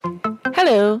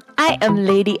Hello, I am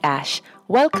Lady Ash.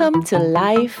 Welcome to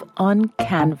Life on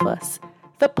Canvas,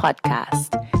 the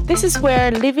podcast. This is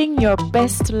where living your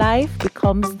best life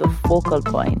becomes the focal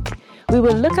point. We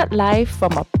will look at life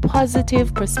from a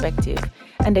positive perspective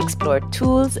and explore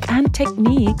tools and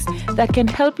techniques that can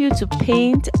help you to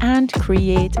paint and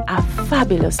create a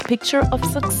fabulous picture of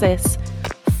success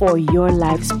for your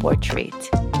life's portrait.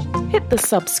 Hit the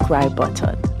subscribe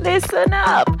button. Listen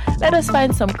up. Let us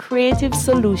find some creative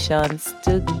solutions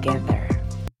together.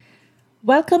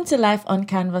 Welcome to Life on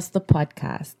Canvas, the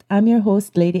podcast. I'm your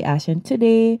host, Lady Ash, and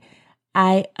today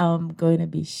I am going to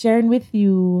be sharing with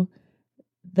you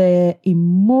the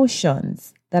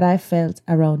emotions that I felt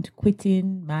around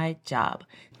quitting my job.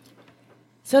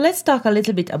 So let's talk a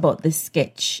little bit about this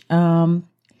sketch. From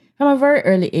a very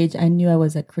early age, I knew I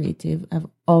was a creative. I've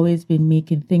always been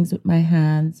making things with my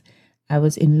hands. I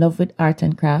was in love with art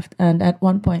and craft. And at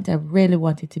one point, I really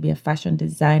wanted to be a fashion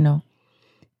designer.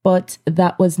 But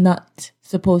that was not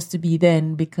supposed to be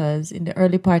then, because in the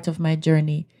early part of my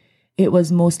journey, it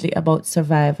was mostly about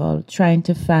survival, trying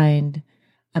to find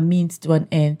a means to an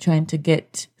end, trying to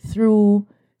get through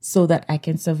so that I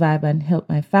can survive and help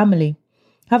my family.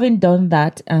 Having done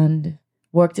that and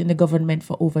worked in the government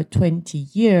for over 20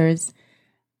 years,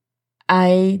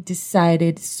 I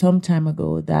decided some time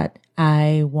ago that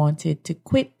I wanted to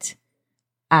quit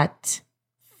at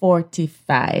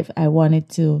 45. I wanted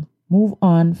to move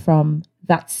on from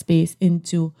that space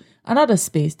into another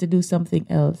space to do something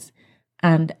else.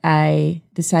 And I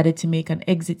decided to make an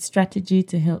exit strategy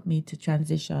to help me to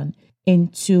transition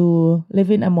into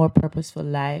living a more purposeful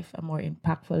life, a more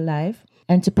impactful life,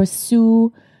 and to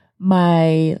pursue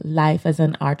my life as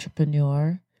an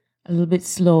entrepreneur a little bit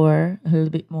slower, a little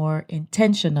bit more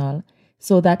intentional,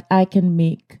 so that I can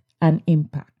make an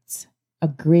impact, a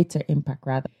greater impact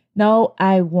rather. Now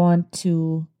I want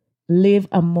to live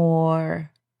a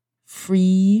more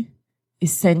free,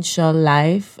 essential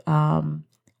life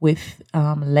with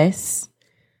less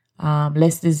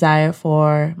desire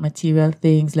for material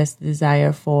things, less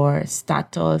desire for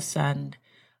status and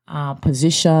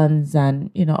positions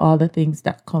and, all the things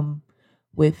that come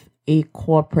with a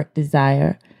corporate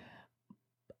desire.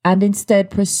 And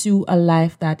instead pursue a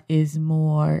life that is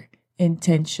more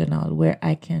intentional, where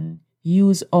I can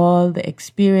use all the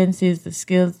experiences, the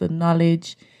skills, the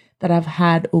knowledge that I've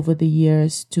had over the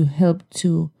years to help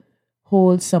to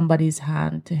hold somebody's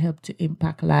hand, to help to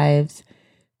impact lives,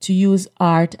 to use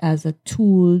art as a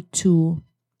tool to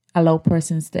allow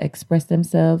persons to express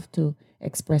themselves, to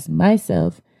express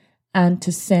myself, and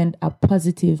to send a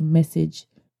positive message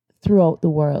throughout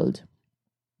the world.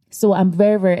 So I'm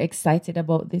very, very excited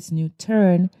about this new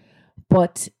turn.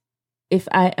 But if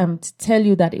I am to tell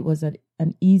you that it was an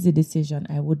easy decision,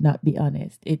 I would not be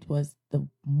honest. It was the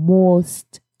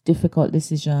most difficult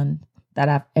decision that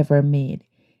I've ever made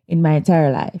in my entire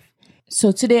life.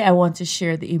 So today I want to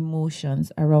share the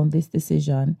emotions around this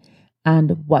decision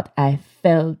and what I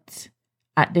felt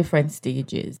at different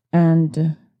stages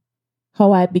and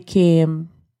how I became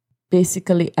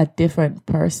basically a different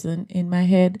person in my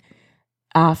head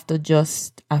after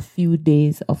just a few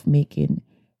days of making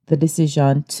the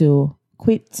decision to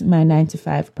quit my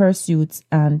 9-to-5 pursuits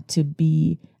and to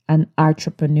be an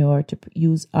entrepreneur, to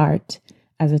use art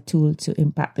as a tool to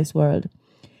impact this world.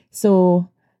 So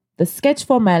the sketch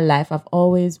for my life, I've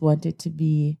always wanted to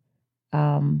be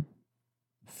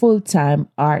full-time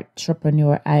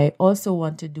entrepreneur. I also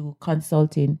want to do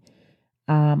consulting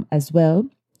as well.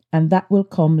 And that will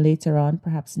come later on,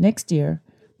 perhaps next year.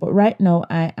 But right now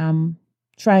I am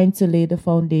trying to lay the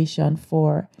foundation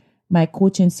for my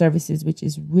coaching services, which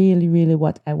is really, really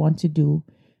what I want to do,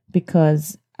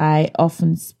 because I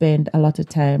often spend a lot of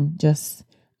time just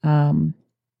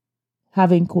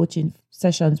having coaching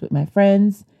sessions with my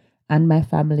friends and my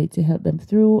family to help them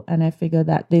through. And I figure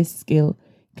that this skill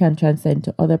can transcend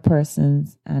to other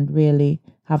persons and really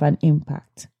have an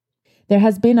impact. There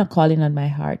has been a calling on my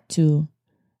heart to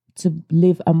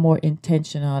live a more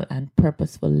intentional and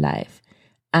purposeful life.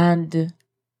 And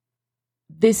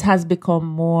this has become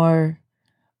more,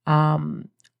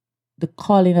 the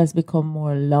calling has become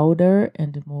more louder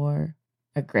and more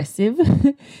aggressive,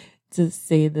 to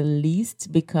say the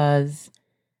least, because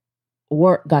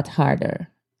work got harder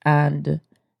and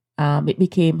it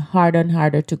became harder and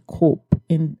harder to cope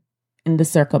in the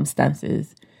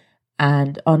circumstances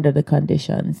and under the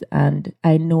conditions. And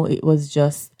I know it was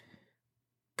just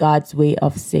God's way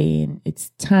of saying it's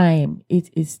time. It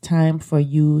is time for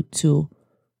you to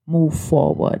move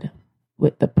forward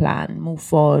with the plan, move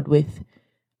forward with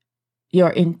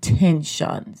your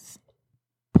intentions,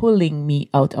 pulling me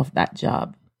out of that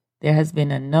job. There has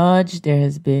been a nudge, there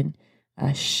has been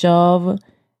a shove,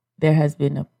 there has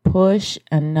been a push,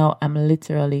 and now I'm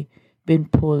literally been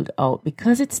pulled out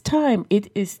because it's time.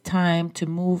 It is time to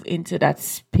move into that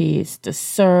space to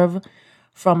serve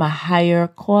from a higher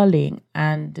calling.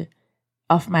 And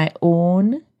of my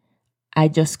own, I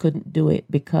just couldn't do it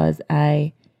because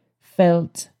I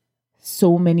felt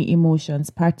so many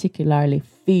emotions, particularly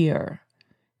fear.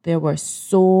 There were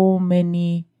so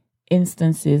many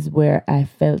instances where I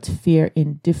felt fear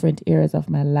in different areas of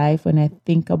my life when I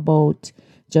think about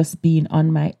just being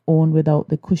on my own without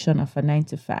the cushion of a 9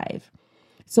 to 5.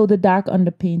 So the dark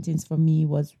underpaintings for me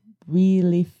was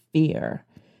really fear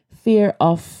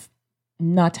of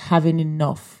not having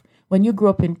enough. When you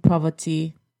grow up in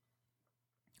poverty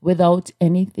without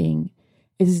anything,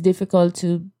 it is difficult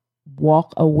to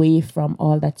walk away from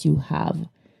all that you have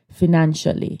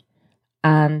financially.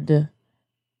 And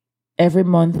every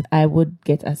month I would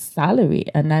get a salary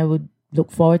and I would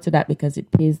look forward to that because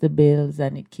it pays the bills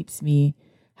and it keeps me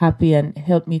happy and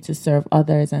help me to serve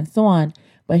others and so on.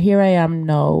 But here I am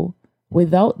now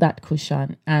without that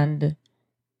cushion, and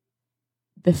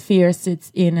the fear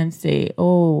sits in and say,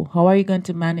 oh, how are you going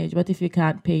to manage? What if you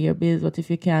can't pay your bills? What if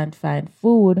you can't find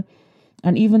food?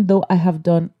 And even though I have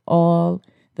done all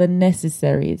the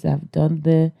necessaries, I've done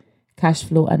the cash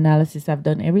flow analysis, I've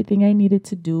done everything I needed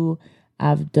to do,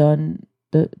 I've done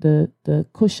the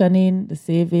cushioning, the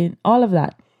saving, all of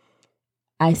that,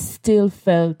 I still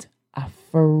felt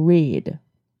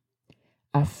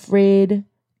afraid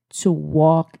to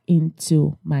walk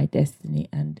into my destiny.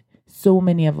 And so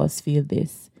many of us feel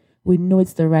this. We know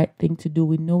it's the right thing to do.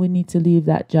 We know we need to leave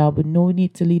that job. We know we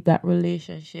need to leave that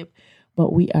relationship.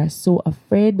 But we are so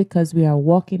afraid because we are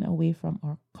walking away from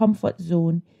our comfort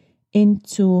zone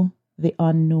into the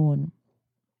unknown.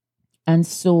 And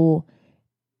so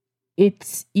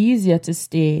it's easier to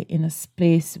stay in a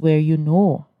place where you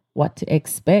know what to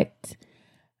expect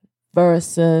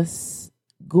versus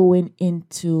going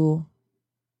into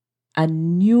a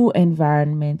new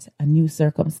environment, a new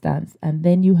circumstance. And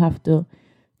then you have to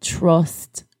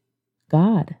trust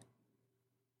God,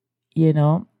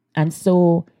 And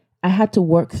so I had to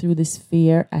work through this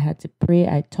fear. I had to pray.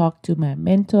 I talked to my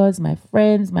mentors, my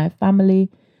friends, my family.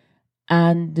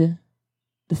 And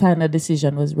the final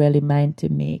decision was really mine to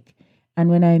make. And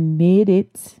when I made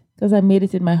it, because I made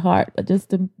it in my heart, but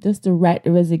just to write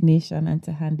the resignation and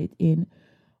to hand it in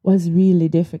was really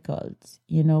difficult,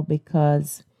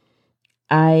 because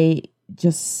I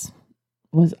just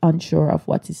was unsure of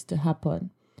what is to happen.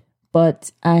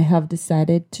 But I have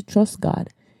decided to trust God.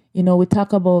 We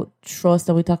talk about trust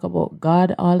and we talk about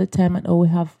God all the time, and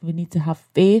we need to have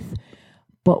faith,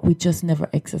 but we just never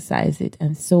exercise it.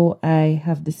 And so I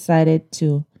have decided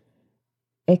to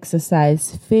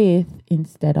exercise faith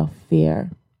instead of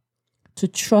fear, to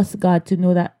trust God, to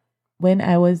know that when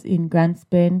I was in Grants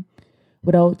Pen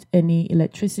without any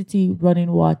electricity,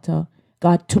 running water,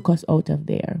 God took us out of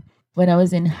there. When I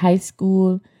was in high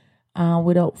school,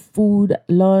 without food,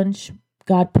 lunch,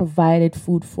 God provided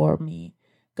food for me.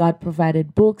 God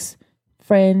provided books,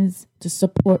 friends to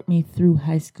support me through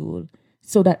high school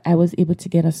so that I was able to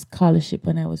get a scholarship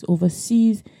when I was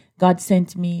overseas. God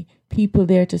sent me people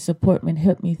there to support me and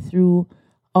help me through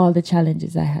all the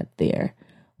challenges I had there.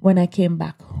 When I came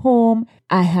back home,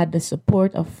 I had the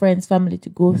support of friends, family to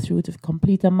go through, to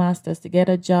complete a master's, to get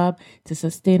a job, to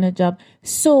sustain a job.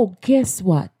 So guess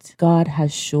what? God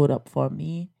has showed up for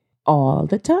me all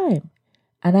the time.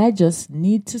 And I just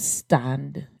need to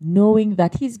stand knowing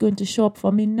that he's going to show up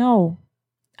for me now.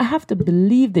 I have to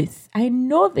believe this. I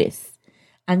know this.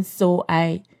 And so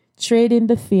I trade in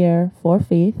the fear for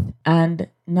faith, and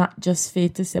not just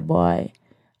faith to say, boy,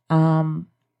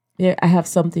 I have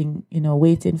something,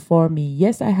 waiting for me.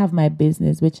 Yes, I have my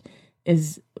business, which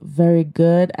is very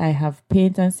good. I have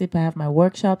paint and sip. I have my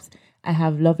workshops. I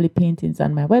have lovely paintings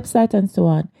on my website and so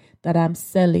on that I'm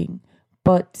selling.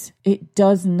 But it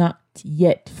does not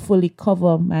yet fully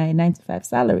cover my 9 to 5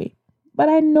 salary. But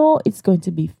I know it's going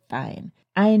to be fine.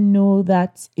 I know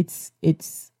that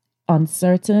it's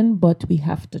uncertain, but we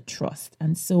have to trust.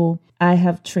 And so I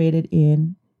have traded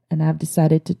in, and I've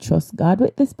decided to trust God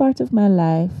with this part of my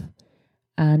life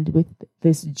and with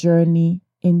this journey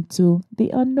into the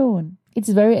unknown. It's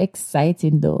very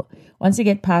exciting though. Once you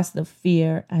get past the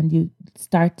fear and you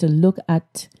start to look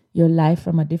at your life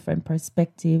from a different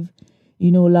perspective,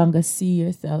 you no longer see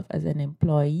yourself as an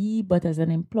employee, but as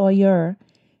an employer.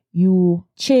 You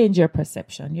change your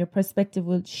perception. Your perspective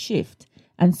will shift.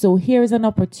 And so here is an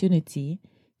opportunity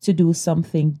to do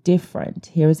something different.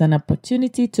 Here is an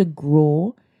opportunity to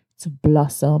grow, to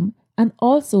blossom, and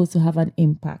also to have an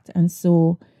impact. And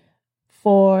so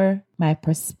for my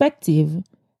perspective,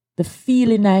 the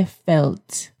feeling I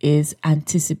felt is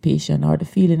anticipation, or the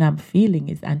feeling I'm feeling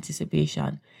is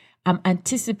anticipation. I'm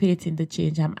anticipating the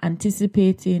change. I'm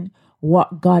anticipating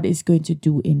what God is going to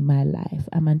do in my life.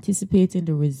 I'm anticipating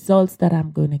the results that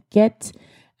I'm going to get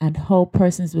and how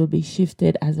persons will be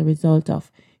shifted as a result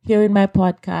of hearing my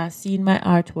podcast, seeing my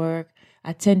artwork,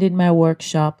 attending my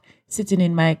workshop, sitting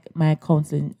in my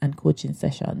counseling and coaching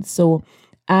sessions. So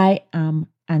I am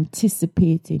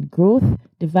anticipating growth,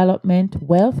 development,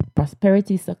 wealth,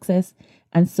 prosperity, success.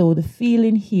 And so the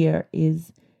feeling here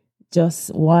is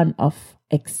just one of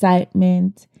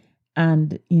excitement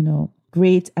and,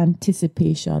 great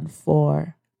anticipation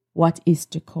for what is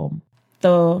to come.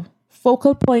 The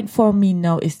focal point for me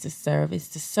now is to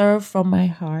serve from my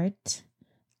heart.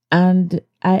 And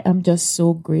I am just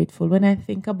so grateful. When I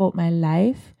think about my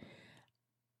life,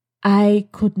 I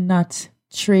could not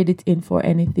trade it in for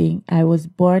anything. I was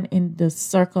born in the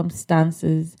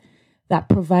circumstances that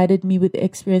provided me with the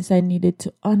experience I needed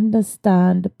to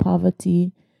understand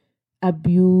poverty,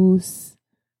 abuse,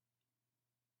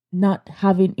 not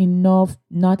having enough,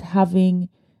 not having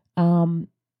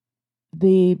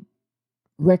the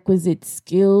requisite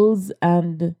skills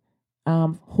and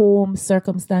home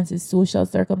circumstances, social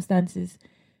circumstances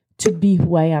to be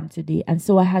who I am today. And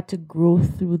so I had to grow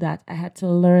through that. I had to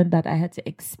learn that. I had to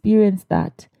experience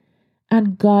that.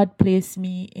 And God placed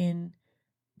me in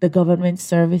the government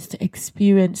service to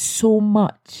experience so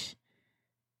much,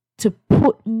 to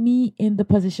put me in the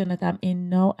position that I'm in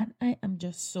now. And I am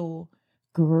just so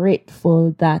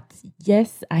grateful that,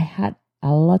 yes, I had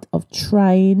a lot of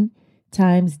trying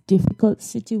times, difficult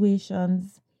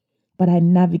situations, but I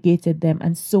navigated them.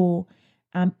 And so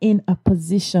I'm in a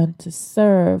position to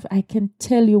serve. I can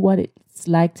tell you what it's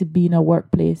like to be in a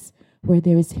workplace where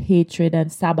there is hatred and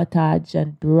sabotage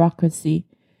and bureaucracy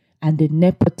and the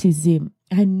nepotism.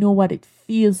 I know what it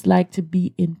feels like to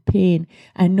be in pain.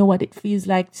 I know what it feels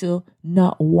like to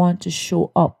not want to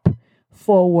show up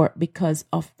for work because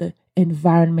of the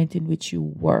environment in which you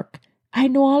work. I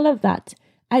know all of that.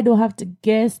 I don't have to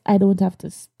guess. I don't have to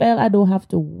spell. I don't have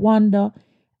to wonder.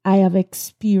 I have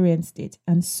experienced it.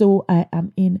 And so I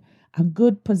am in a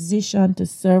good position to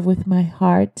serve with my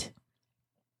heart,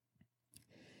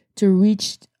 to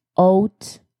reach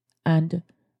out and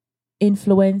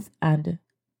influence and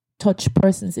touch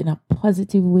persons in a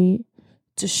positive way,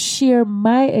 to share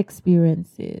my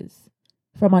experiences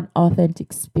from an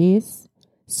authentic space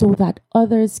so that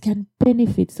others can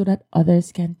benefit, so that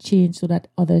others can change, so that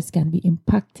others can be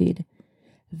impacted.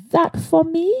 That for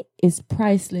me is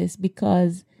priceless,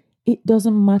 because it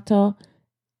doesn't matter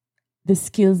the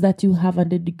skills that you have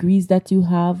and the degrees that you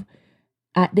have.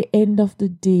 At the end of the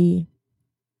day,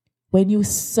 when you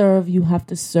serve, you have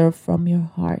to serve from your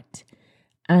heart.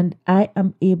 And I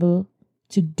am able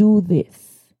to do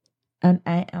this. And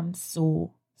I am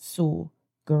so, so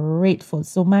grateful.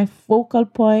 So my focal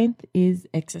point is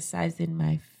exercising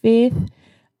my faith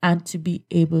and to be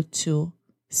able to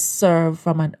serve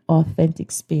from an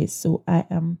authentic space. So I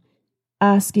am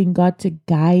asking God to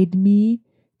guide me,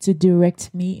 to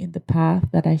direct me in the path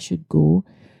that I should go,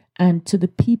 and to the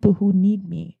people who need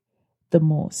me the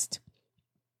most.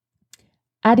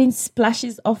 Adding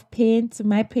splashes of paint to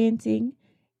my painting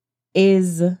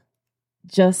is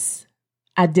just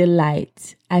a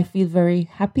delight. I feel very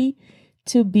happy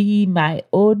to be my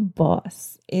own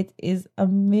boss. It is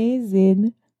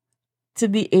amazing to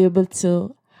be able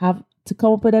to have to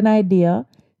come up with an idea,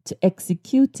 to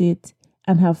execute it,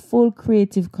 and have full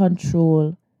creative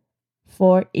control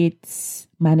for its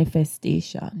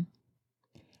manifestation.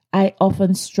 I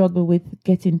often struggle with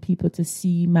getting people to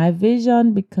see my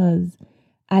vision because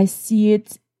I see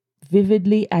it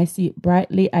vividly, I see it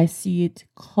brightly, I see it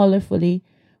colorfully,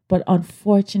 but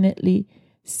unfortunately,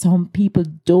 some people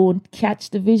don't catch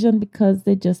the vision because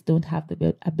they just don't have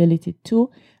the ability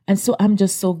to. And so I'm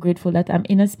just so grateful that I'm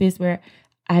in a space where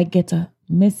I get a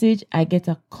message, I get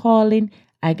a calling,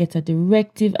 I get a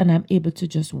directive, and I'm able to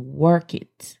just work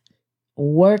it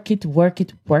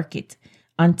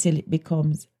until it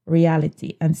becomes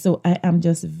reality. And so I am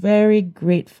just very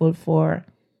grateful for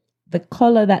the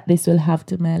color that this will have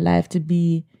to my life, to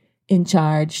be in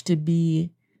charge, to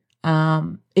be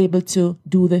able to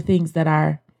do the things that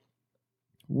are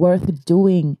worth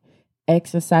doing,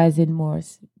 exercising more,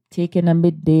 taking a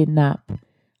midday nap,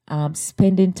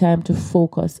 spending time to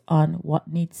focus on what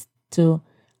needs to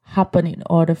happen in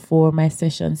order for my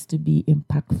sessions to be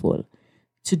impactful,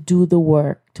 to do the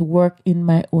work, to work in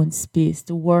my own space,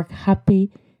 to work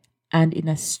happy and in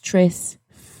a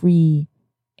stress-free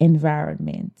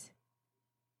environment.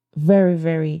 Very,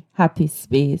 very happy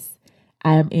space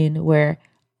I am in, where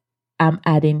I'm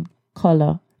adding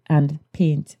color and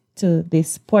paint to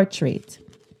this portrait.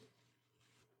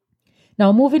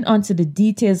 Now, moving on to the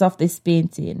details of this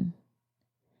painting.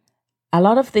 A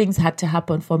lot of things had to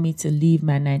happen for me to leave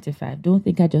my 9 to 5. Don't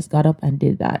think I just got up and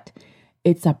did that.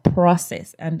 It's a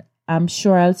process, and I'm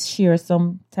sure I'll share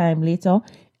some time later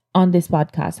on this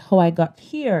podcast how I got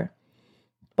here.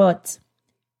 But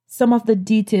some of the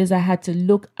details I had to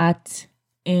look at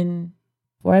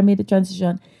before I made the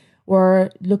transition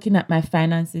were looking at my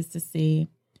finances to see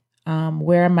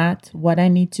where I'm at, what I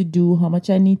need to do, how much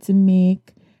I need to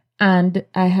make. And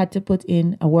I had to put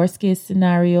in a worst case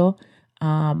scenario.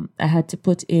 I had to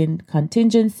put in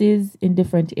contingencies in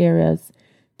different areas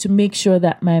to make sure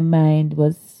that my mind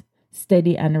was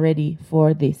steady and ready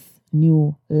for this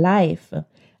new life.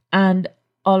 And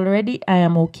already I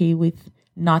am okay with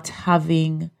not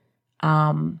having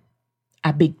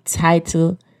a big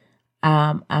title.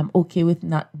 I'm okay with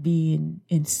not being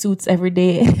in suits every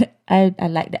day. I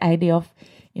like the idea of,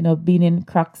 being in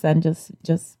Crocs and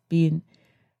just being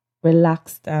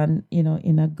relaxed and,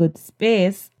 in a good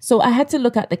space. So I had to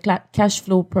look at the cash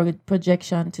flow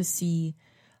projection to see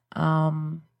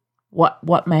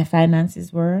what my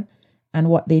finances were and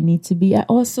what they need to be. I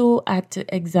also had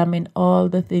to examine all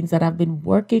the things that I've been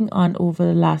working on over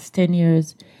the last 10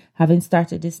 years, having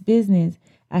started this business.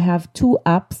 I have 2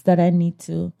 apps that I need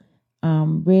to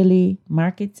really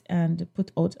market and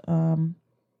put out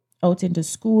into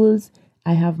schools.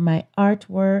 I have my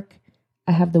artwork.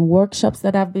 I have the workshops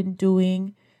that I've been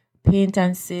doing, paint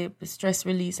and sip, stress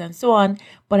release, and so on.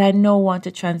 But I now want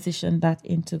to transition that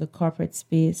into the corporate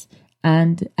space,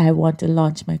 and I want to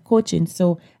launch my coaching.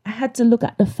 So I had to look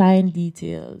at the fine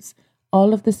details,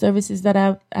 all of the services that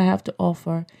I have to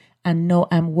offer, and now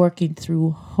I'm working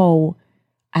through how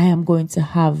I am going to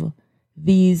have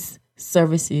these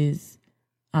services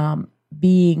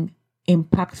being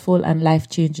impactful and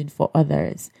life-changing for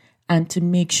others, and to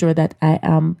make sure that I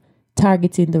am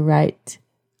targeting the right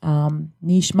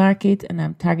niche market and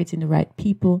I'm targeting the right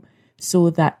people so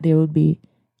that there will be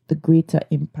the greater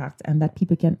impact and that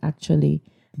people can actually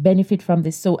benefit from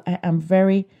this. So I am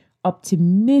very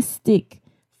optimistic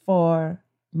for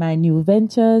my new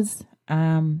ventures.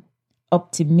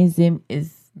 Optimism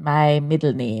is my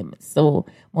middle name. So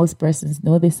most persons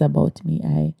know this about me.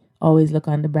 I always look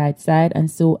on the bright side.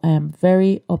 And so I am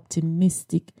very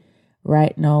optimistic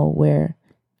right now where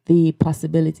the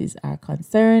possibilities are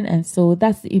concerned. And so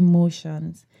that's the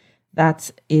emotions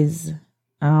that is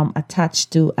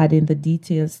attached to adding the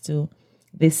details to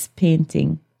this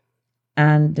painting.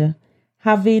 And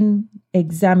having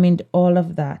examined all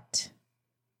of that,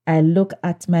 I look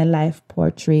at my life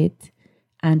portrait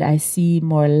and I see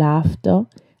more laughter,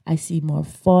 I see more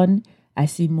fun, I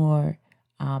see more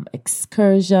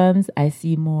excursions, I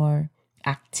see more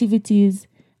activities,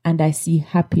 and I see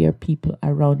happier people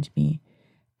around me.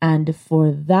 And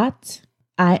for that,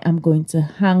 I am going to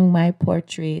hang my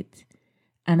portrait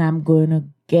and I'm going to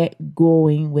get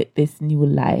going with this new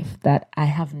life that I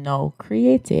have now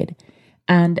created.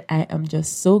 And I am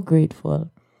just so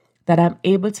grateful that I'm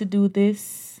able to do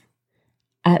this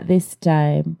at this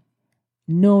time,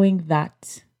 knowing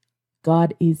that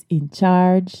God is in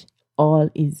charge, all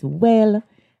is well,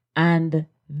 and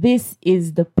this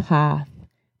is the path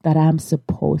that I'm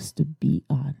supposed to be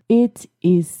on. It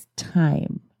is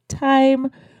time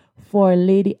for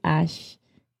Lady Ash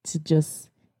to just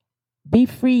be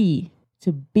free,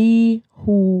 to be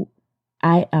who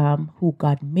I am, who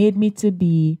God made me to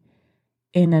be,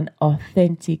 in an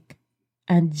authentic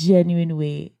and genuine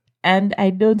way. And I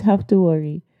don't have to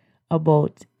worry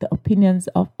about the opinions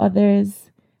of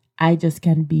others. I just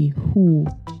can be who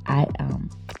I am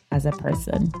as a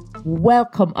person.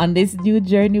 Welcome on this new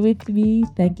journey with me.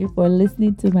 Thank you for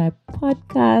listening to my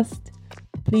podcast.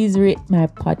 Please rate my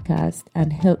podcast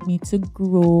and help me to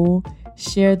grow.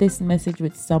 Share this message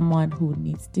with someone who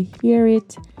needs to hear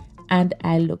it. And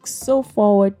I look so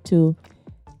forward to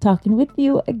talking with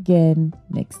you again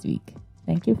next week.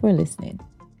 Thank you for listening.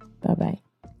 Bye-bye.